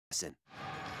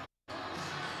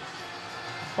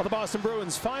Well, the Boston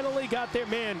Bruins finally got their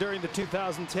man during the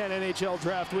 2010 NHL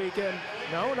draft weekend.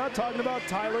 No, we're not talking about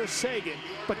Tyler Seguin,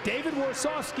 but David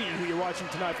Warsofsky, who you're watching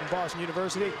tonight from Boston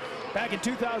University. Back in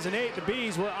 2008, the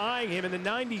Bees were eyeing him in the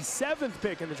 97th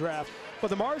pick in the draft, but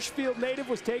the Marshfield native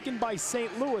was taken by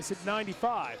St. Louis at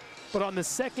 95. But on the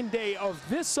second day of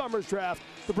this summer's draft,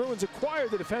 the Bruins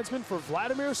acquired the defenseman for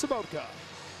Vladimir Sobotka.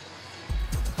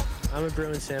 I'm a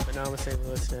Bruins fan, but now I'm a St.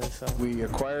 Louis fan. So we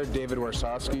acquired David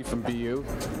Warsofsky from BU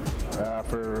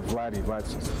for Vladimir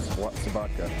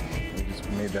Sobotka. We just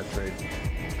made that trade.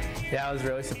 Yeah, I was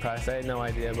really surprised. I had no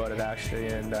idea about it actually,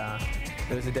 and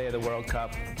it was the day of the World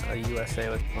Cup. USA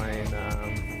was playing.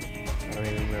 I don't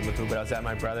even remember who, but I was at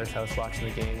my brother's house watching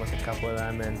the game with a couple of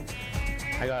them, and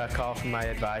I got a call from my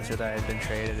advisor that I had been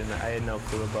traded, and I had no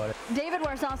clue about it. David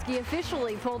Warsofsky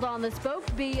officially pulled on the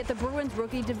Spoke Bee at the Bruins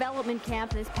rookie development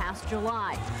camp this past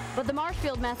July. But the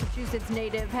Marshfield, Massachusetts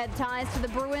native had ties to the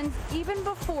Bruins even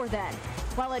before then.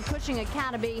 While at Cushing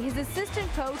Academy, his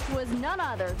assistant coach was none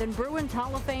other than Bruins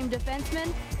Hall of Fame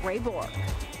defenseman Ray Bourque.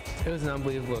 It was an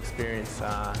unbelievable experience.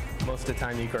 Most of the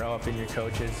time you grow up in your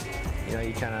coaches, you know,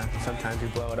 you kind of, sometimes you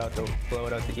blow it out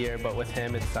the ear, but with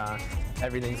him it's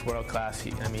everything's world class.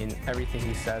 I mean, everything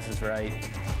he says is right.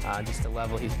 Just the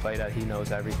level he's played at, he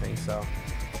knows everything. So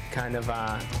kind of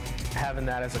having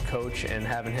that as a coach and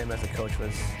having him as a coach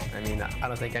was, I mean, I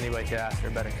don't think anybody could ask for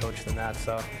a better coach than that.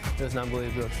 So it was an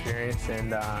unbelievable experience,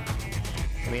 and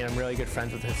I mean, I'm really good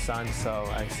friends with his son, so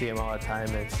I see him all the time.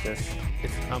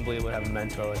 It's unbelievable to have a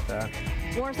mentor like that.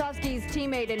 Warsofsky's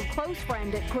teammate and close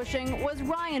friend at Cushing was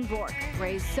Ryan Bourque,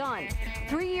 Ray's son.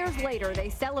 3 years later, they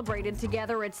celebrated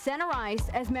together at center ice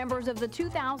as members of the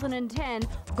 2010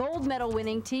 gold medal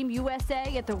winning Team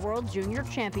USA at the World Junior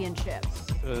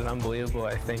Championships. It was unbelievable.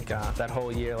 I think that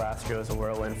whole year last year was a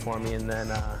whirlwind for me, and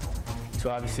then to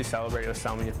obviously celebrate with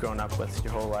someone you've grown up with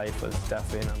your whole life was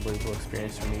definitely an unbelievable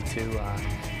experience for me too.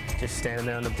 Just standing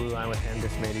there on the blue line with him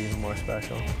just made it even more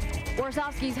special.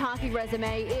 Warsofsky's hockey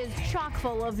resume is chock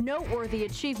full of noteworthy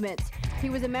achievements.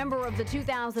 He was a member of the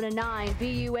 2009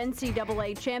 BU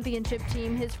NCAA championship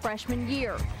team his freshman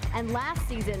year. And last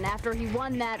season, after he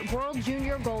won that World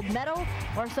Junior gold medal,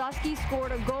 Warsofsky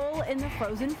scored a goal in the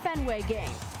frozen Fenway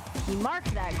game. He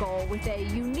marked that goal with a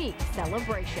unique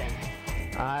celebration.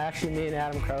 Actually, me and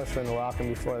Adam Krause were in the locker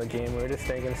room before the game. We were just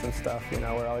thinking some stuff. You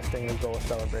know, we're always thinking of goal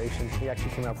celebrations. He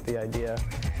actually came up with the idea.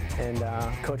 And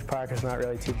Coach Parker's not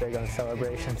really too big on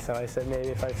celebrations, so I said maybe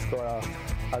if I score,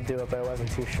 I'll do it, but I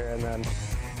wasn't too sure. And then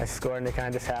I scored, and it kind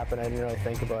of just happened. I didn't really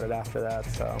think about it after that.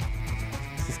 So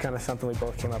it's just kind of something we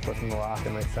both came up with in the locker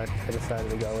room. I decided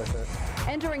to go with it.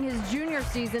 Entering his junior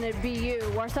season at BU,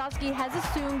 Warsofsky has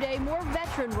assumed a more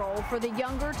veteran role for the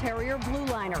younger Terrier Blue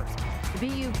Liners. The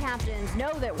BU captains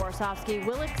know that Warsofsky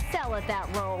will excel at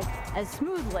that role as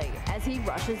smoothly as he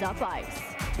rushes up ice.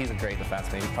 He's a great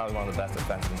defenseman. He's probably one of the best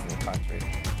defensemen in the country.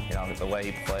 You know, the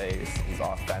way he plays, he's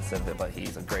offensive, but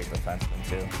he's a great defenseman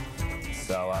too.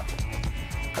 So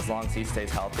as long as he stays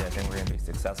healthy, I think we're going to be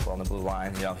successful on the blue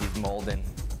line. You know, he's molding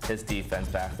his defense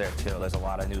back there too. There's a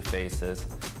lot of new faces,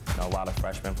 you know, a lot of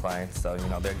freshmen playing, so you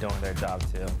know they're doing their job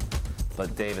too.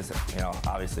 But Dave is, you know,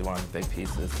 obviously one of the big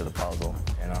pieces to the puzzle.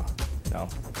 You know,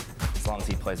 as long as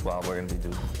he plays well, we're going to be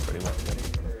doing pretty well.